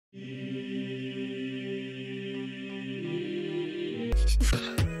So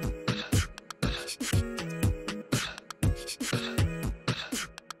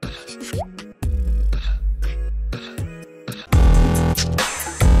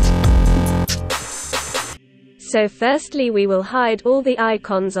firstly we will hide all the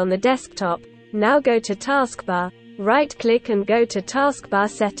icons on the desktop. Now go to Taskbar, right-click and go to Taskbar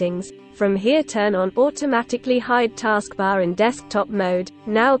Settings. From here turn on Automatically Hide Taskbar in desktop mode.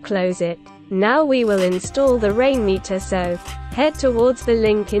 Now close it. Now we will install the Rainmeter, so head towards the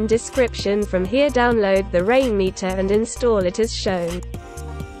link in description. From here download the Rainmeter and install it as shown.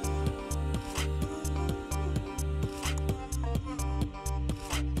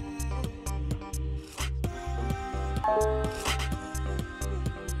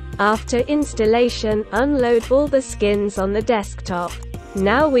 After installation, unload all the skins on the desktop.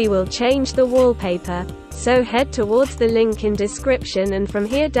 Now we will change the wallpaper, so head towards the link in description and from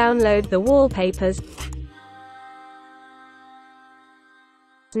here download the wallpapers.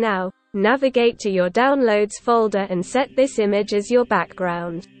 Now, navigate to your downloads folder and set this image as your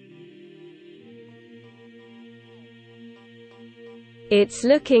background. It's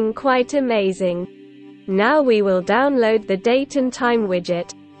looking quite amazing. Now we will download the date and time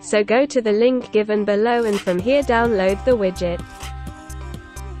widget. So go to the link given below and from here download the widget.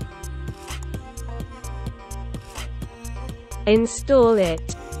 Install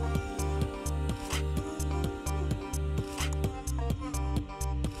it.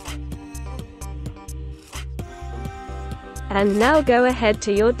 And now go ahead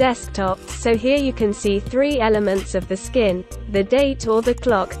to your desktop. So here you can see three elements of the skin, the date or the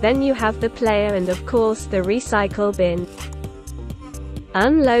clock, then you have the player and of course the recycle bin.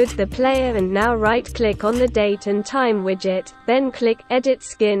 Unload the player and now right-click on the date and time widget, then click Edit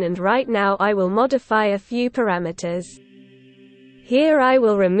Skin and right now I will modify a few parameters. Here I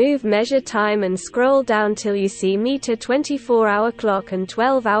will remove measure time and scroll down till you see meter 24-hour clock and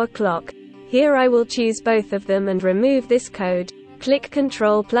 12-hour clock. Here I will choose both of them and remove this code. Click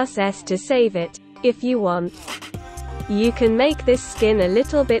Ctrl+S to save it, if you want. You can make this skin a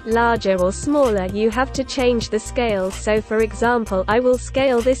little bit larger or smaller, you have to change the scales, so for example I will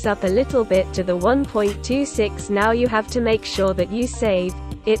scale this up a little bit to the 1.26. Now you have to make sure that you save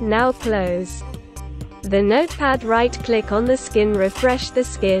it. Now close the notepad, right click on the skin, refresh the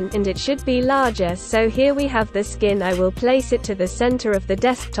skin and it should be larger. So here we have the skin, I will place it to the center of the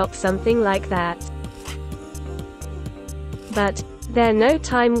desktop, something like that. But there's no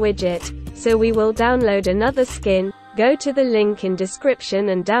time widget, so we will download another skin. Go to the link in description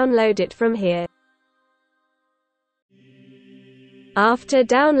and download it from here. After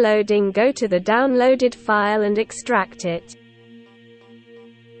downloading, go to the downloaded file and extract it.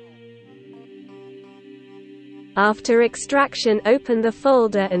 After extraction, open the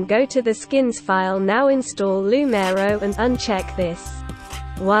folder and go to the skins file. Now install Lumero and uncheck this.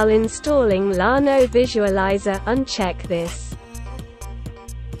 While installing Llano Visualizer, uncheck this.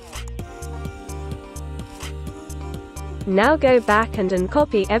 Now go back and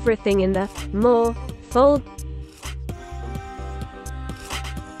uncopy everything in the More folder.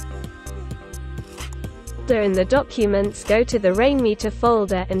 In the Documents, go to the Rainmeter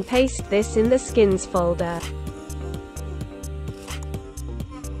folder and paste this in the Skins folder.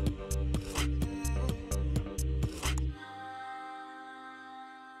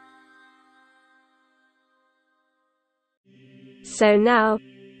 So now,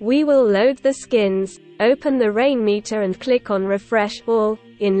 we will load the skins. Open the Rainmeter and click on Refresh All.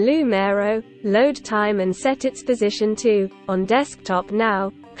 In Lumero, load time and set its position to on desktop.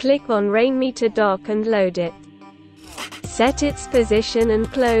 Now, click on Rainmeter Dock and load it. Set its position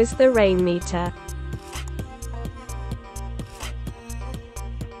and close the Rainmeter.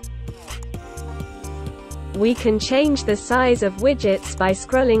 We can change the size of widgets by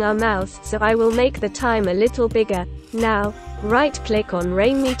scrolling our mouse, so I will make the time a little bigger. Now, right-click on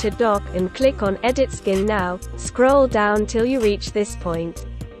Rainmeter Dock and click on Edit Skin. Now, scroll down till you reach this point.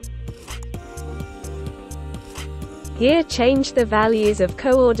 Here change the values of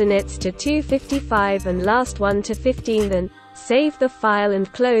coordinates to 255 and last one to 15, then save the file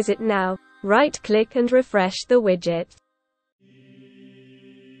and close it. Now, right-click and refresh the widget.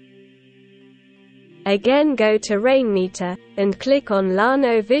 Again go to Rainmeter, and click on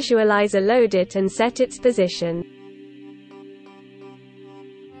Llano Visualizer, load it and set its position.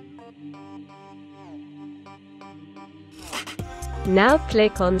 Now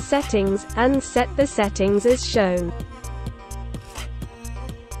click on Settings, and set the settings as shown.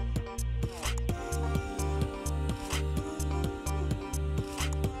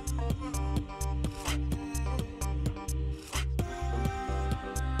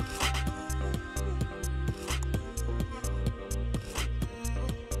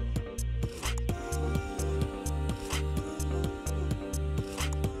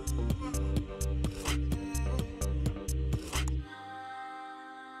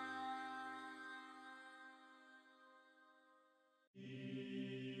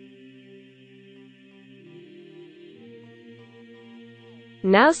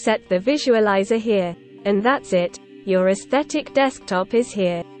 Now set the visualizer here. And that's it. Your aesthetic desktop is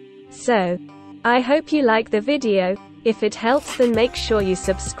here. So, I hope you like the video. If it helps, then make sure you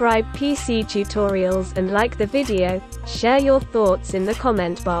subscribe PC Tutorials and like the video. Share your thoughts in the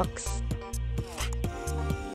comment box.